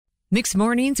Mixed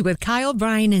Mornings with Kyle,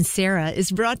 Brian, and Sarah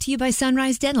is brought to you by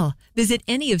Sunrise Dental. Visit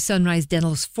any of Sunrise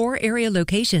Dental's 4 area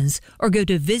locations or go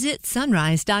to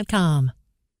visitsunrise.com.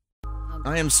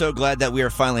 I am so glad that we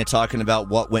are finally talking about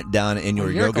what went down in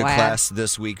your yoga class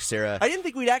this week, Sarah. I didn't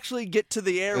think we'd actually get to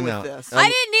the air with this. I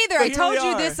didn't either. I told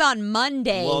you this on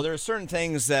Monday. Well, there are certain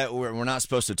things that we're not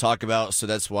supposed to talk about, so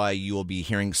that's why you will be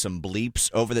hearing some bleeps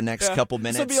over the next couple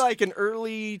minutes. This will be like an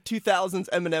early 2000s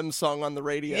Eminem song on the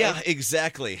radio. Yeah,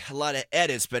 exactly. A lot of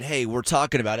edits, but hey, we're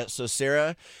talking about it. So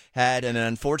Sarah had an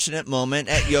unfortunate moment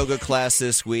at yoga class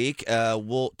this week.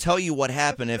 We'll tell you what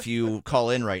happened if you call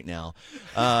in right now.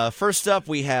 First up,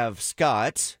 we have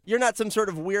Scott. You're not some sort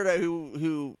of weirdo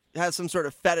who has some sort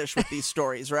of fetish with these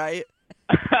stories, right?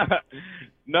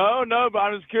 No, but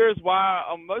I'm just curious why.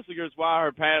 I'm mostly curious why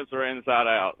her pants are inside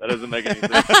out. That doesn't make any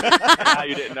sense. How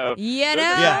you didn't know?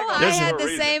 I had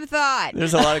the same thought.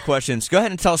 There's a lot of questions. Go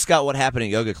ahead and tell Scott what happened at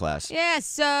yoga class. Yeah,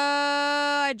 so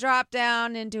I dropped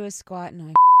down into a squat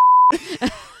and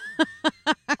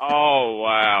Oh,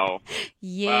 wow.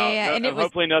 Yeah, wow. and it was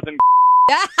hopefully nothing.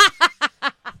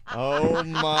 Oh,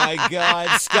 my God.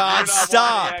 Scott,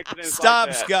 stop. Stop,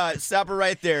 like Scott. Stop it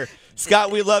right there.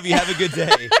 Scott, we love you. Have a good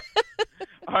day.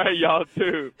 All right, y'all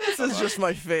too. This is just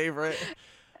my favorite.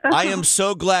 I am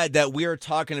so glad that we are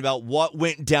talking about what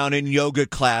went down in yoga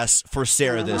class for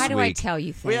Sarah this week. Why do I tell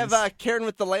you things? We have Karen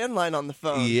with the landline on the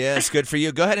phone. Yes, good for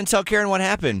you. Go ahead and tell Karen what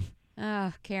happened.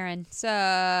 Oh, Karen. So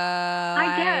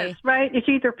I guess, right? Did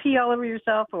you either pee all over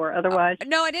yourself or otherwise?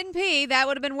 No, I didn't pee. That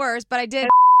would have been worse, but I did.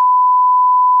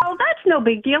 Oh, that's no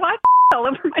big deal. I all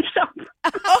over myself.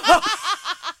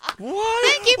 What?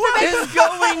 Thank you for what is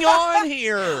going on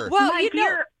here? Well, My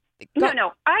dear,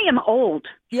 no, I am old.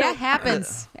 Yeah, it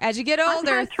happens. As you get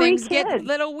older, had 3 things get a kids.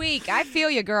 little weak. I feel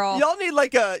you, girl. Y'all need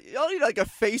like a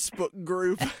Facebook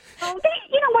group. Oh,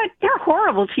 you know what? They're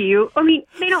horrible to you. I mean,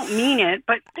 they don't mean it,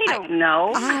 but they don't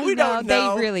know. I We know. don't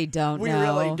know. They really don't We know.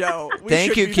 really don't. We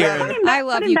Thank should you, do Karen. better. I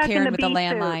love Put him you, back in Karen, the with the bee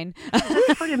landline.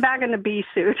 Just put him back in the bee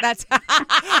suit. That's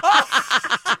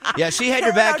Yeah, she had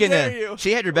your Karen, back how in dare the. you.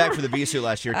 She had your back for the B suit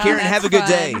last year. Oh, Karen, that's have a good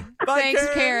day. fun. Bye, Thanks,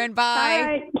 Karen. Karen. Bye. All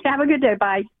right. Have a good day.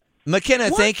 Bye. McKenna,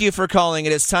 thank you for calling.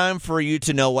 It is time for you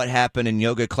to know what happened in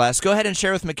yoga class. Go ahead and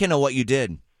share with McKenna what you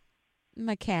did.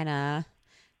 McKenna,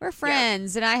 we're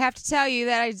friends, and I have to tell you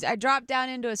that I dropped down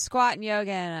into a squat in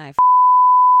yoga, and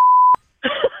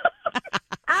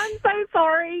I'm so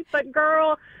sorry, but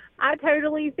girl, I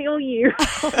totally feel you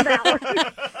on that one.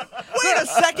 Wait a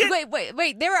second.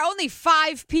 Wait. There were only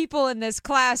 5 people in this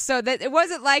class, so that it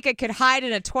wasn't like I could hide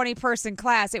in a 20-person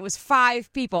class. It was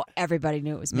 5 people. Everybody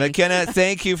knew it was me. McKenna,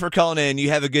 thank you for calling in.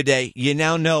 You have a good day. You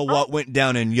now know what went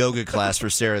down in yoga class for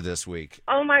Sarah this week.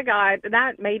 Oh, my God.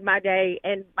 That made my day.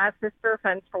 And my sister,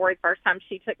 fun story, first time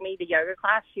she took me to yoga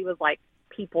class, she was like,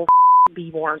 people be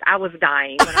warned. I was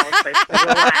dying when I was supposed to be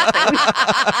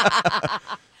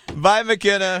laughing. Bye,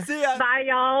 McKenna. See ya. Bye,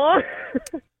 y'all.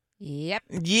 Yep,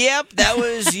 that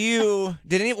was you.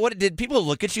 Did people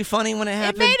look at you funny when it It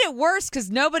happened? made it worse because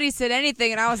nobody said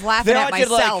anything, and I was laughing at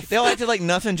myself. They all acted like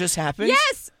nothing just happened?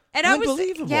 Yes! And I was,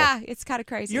 Unbelievable. yeah, it's kind of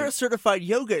crazy. You're a certified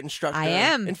yoga instructor. I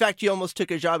am. In fact, you almost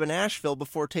took a job in Asheville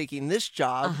before taking this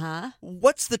job. Uh-huh.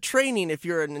 What's the training if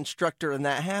you're an instructor and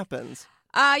that happens?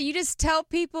 You just tell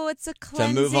people it's a To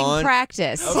move cleansing on?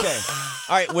 practice. Okay.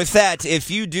 All right, with that, if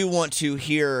you do want to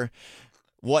hear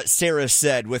what Sarah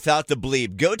said without the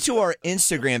bleep, go to our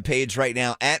Instagram page right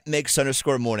now at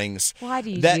Mix_mornings. Why do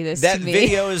you do this That to me?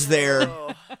 video is there.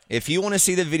 If you want to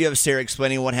see the video of Sarah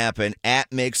explaining what happened, at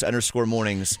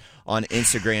Mix_mornings on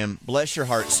Instagram. Bless your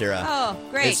heart, Sarah. Oh,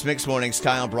 great. It's Mix Mornings,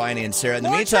 Kyle, Brian, and Sarah. In the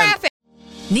More meantime, traffic.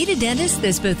 Need a dentist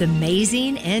that's both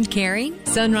amazing and caring?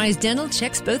 Sunrise Dental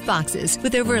checks both boxes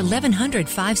with over 1,100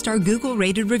 5-star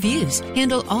Google-rated reviews.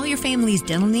 Handle all your family's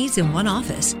dental needs in one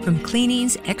office, from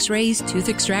cleanings, x-rays, tooth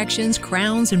extractions,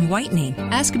 crowns, and whitening.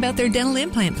 Ask about their dental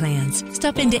implant plans.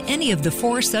 Stop into any of the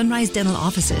 4 Sunrise Dental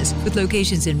offices with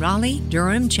locations in Raleigh,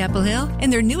 Durham, Chapel Hill,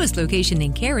 and their newest location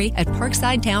in Cary at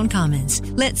Parkside Town Commons.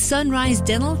 Let Sunrise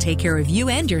Dental take care of you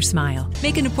and your smile.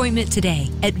 Make an appointment today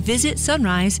at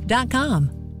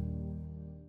visitsunrise.com.